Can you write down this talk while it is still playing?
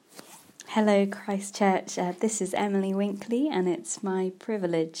Hello Christchurch, this is Emily Winkley and it's my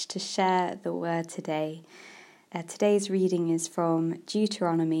privilege to share the word today. Today's reading is from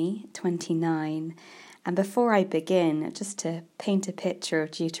Deuteronomy 29, and before I begin, just to paint a picture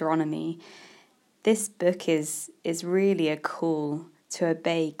of Deuteronomy, this book is really a call to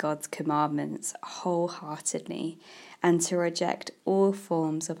obey God's commandments wholeheartedly and to reject all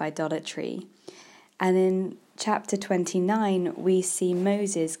forms of idolatry. And in chapter 29, we see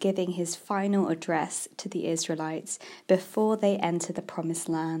Moses giving his final address to the Israelites before they enter the promised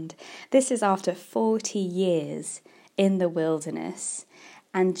land. This is after 40 years in the wilderness.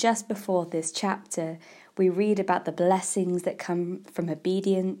 And just before this chapter, we read about the blessings that come from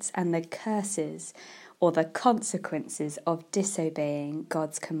obedience and the curses or the consequences of disobeying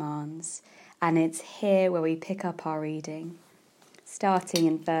God's commands. And it's here where we pick up our reading, starting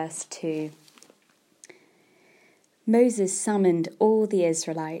in verse 2. Moses summoned all the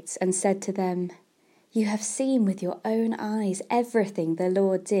Israelites and said to them, "You have seen with your own eyes everything the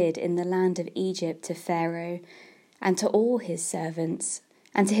Lord did in the land of Egypt to Pharaoh and to all his servants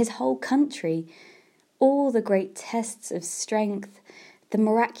and to his whole country, all the great tests of strength, the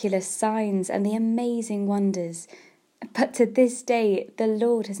miraculous signs and the amazing wonders. But to this day the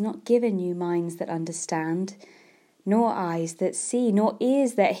Lord has not given you minds that understand, nor eyes that see, nor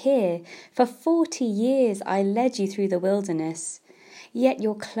ears that hear. For 40 years I led you through the wilderness, yet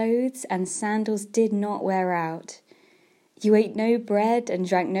your clothes and sandals did not wear out. You ate no bread and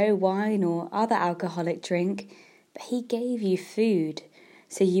drank no wine or other alcoholic drink, but he gave you food,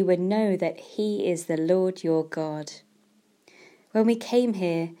 so you would know that he is the Lord your God. When we came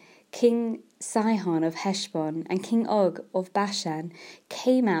here, King Sihon of Heshbon and King Og of Bashan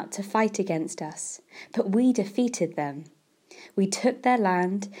came out to fight against us, but we defeated them. We took their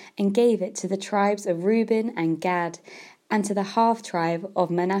land and gave it to the tribes of Reuben and Gad and to the half-tribe of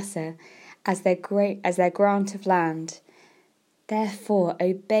Manasseh as their grant of land. Therefore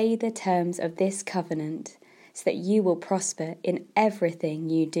obey the terms of this covenant, so that you will prosper in everything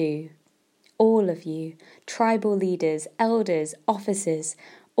you do. All of you, tribal leaders, elders, officers,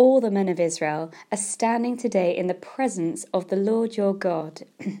 all the men of Israel are standing today in the presence of the Lord your God.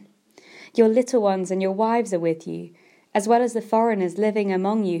 Your little ones and your wives are with you, as well as the foreigners living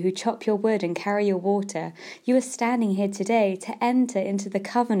among you who chop your wood and carry your water. You are standing here today to enter into the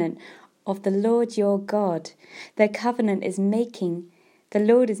covenant of the Lord your God. The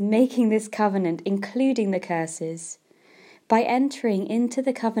Lord is making this covenant, including the curses. By entering into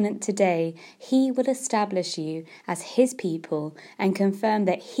the covenant today, he will establish you as his people and confirm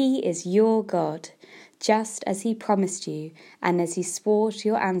that he is your God, just as he promised you and as he swore to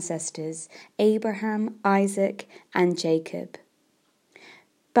your ancestors, Abraham, Isaac, and Jacob.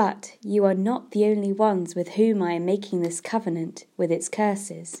 But you are not the only ones with whom I am making this covenant with its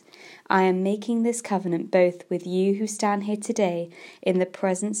curses. I am making this covenant both with you who stand here today in the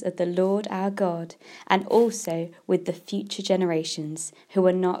presence of the Lord our God, and also with the future generations who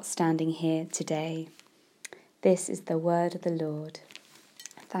are not standing here today." This is the word of the Lord.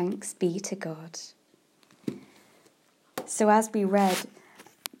 Thanks be to God. So as we read,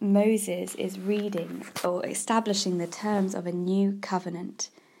 Moses is reading or establishing the terms of a new covenant.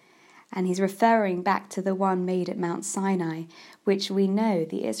 And he's referring back to the one made at Mount Sinai, which we know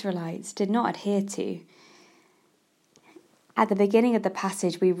the Israelites did not adhere to. At the beginning of the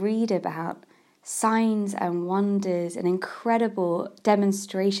passage, we read about signs and wonders and incredible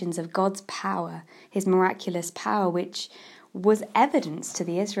demonstrations of God's power, his miraculous power, which was evidence to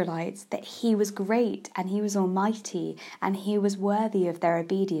the Israelites that he was great and he was almighty and he was worthy of their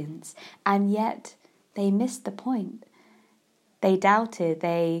obedience. And yet they missed the point. They doubted,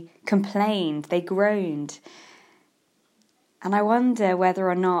 they complained, they groaned. And I wonder whether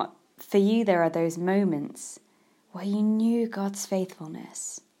or not for you there are those moments where you knew God's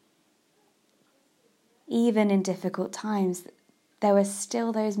faithfulness. Even in difficult times, there were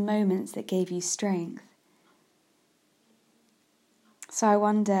still those moments that gave you strength. So I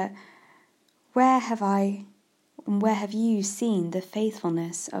wonder, where have you seen the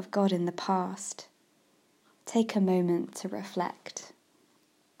faithfulness of God in the past? Take a moment to reflect.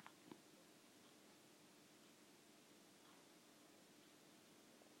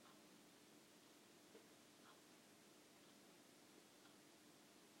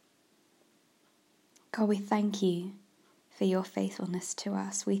 God, we thank you for your faithfulness to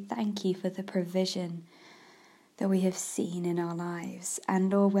us. We thank you for the provision that we have seen in our lives,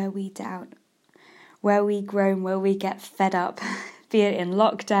 and or where we doubt, where we groan, where we get fed up, be it in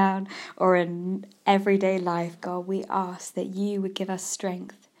lockdown or in everyday life. God, we ask that you would give us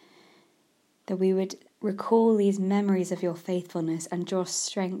strength, that we would recall these memories of your faithfulness and draw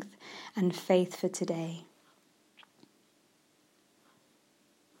strength and faith for today.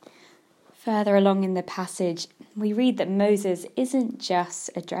 Further along in the passage, we read that Moses isn't just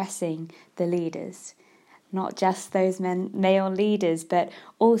addressing the leaders, not just those male leaders, but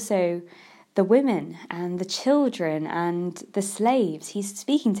also the women and the children and the slaves. He's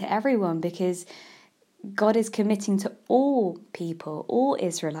speaking to everyone because God is committing to all people, all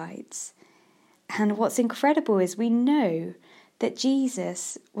Israelites. And what's incredible is we know that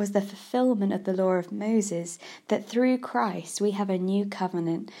Jesus was the fulfillment of the law of Moses, that through Christ we have a new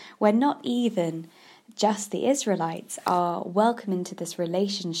covenant where not even just the Israelites are welcome into this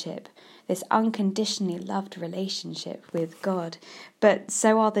relationship, this unconditionally loved relationship with God, but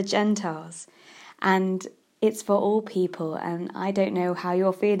so are the Gentiles. And it's for all people. And I don't know how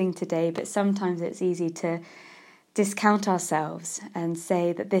you're feeling today, but sometimes it's easy to discount ourselves and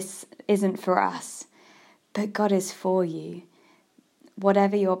say that this isn't for us. But God is for you.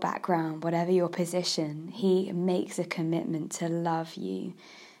 Whatever your background, whatever your position, He makes a commitment to love you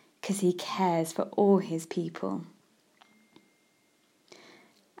because He cares for all His people.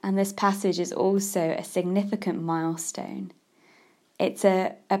 And this passage is also a significant milestone. It's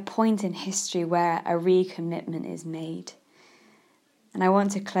a point in history where a recommitment is made. And I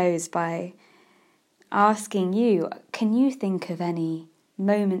want to close by asking you, can you think of any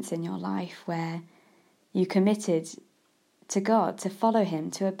moments in your life where you committed to God, to follow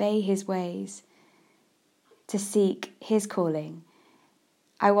Him, to obey His ways, to seek His calling?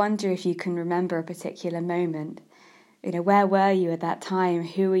 I wonder if you can remember a particular moment. Where were you at that time?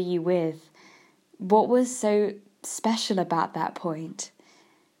 Who were you with? What was so special about that point?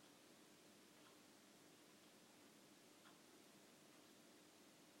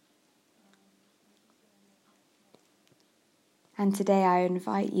 And today I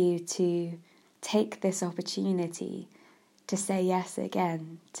invite you to take this opportunity to say yes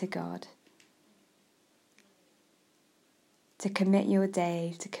again to God. To commit your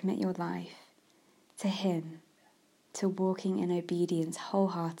day, to commit your life to Him, to walking in obedience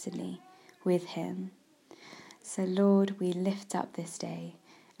wholeheartedly with Him. So Lord, we lift up this day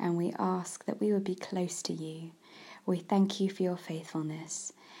and we ask that we would be close to You. We thank You for Your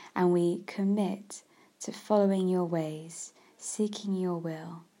faithfulness and we commit to following Your ways, seeking Your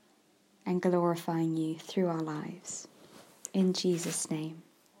will and glorifying You through our lives. In Jesus' name,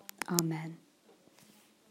 amen.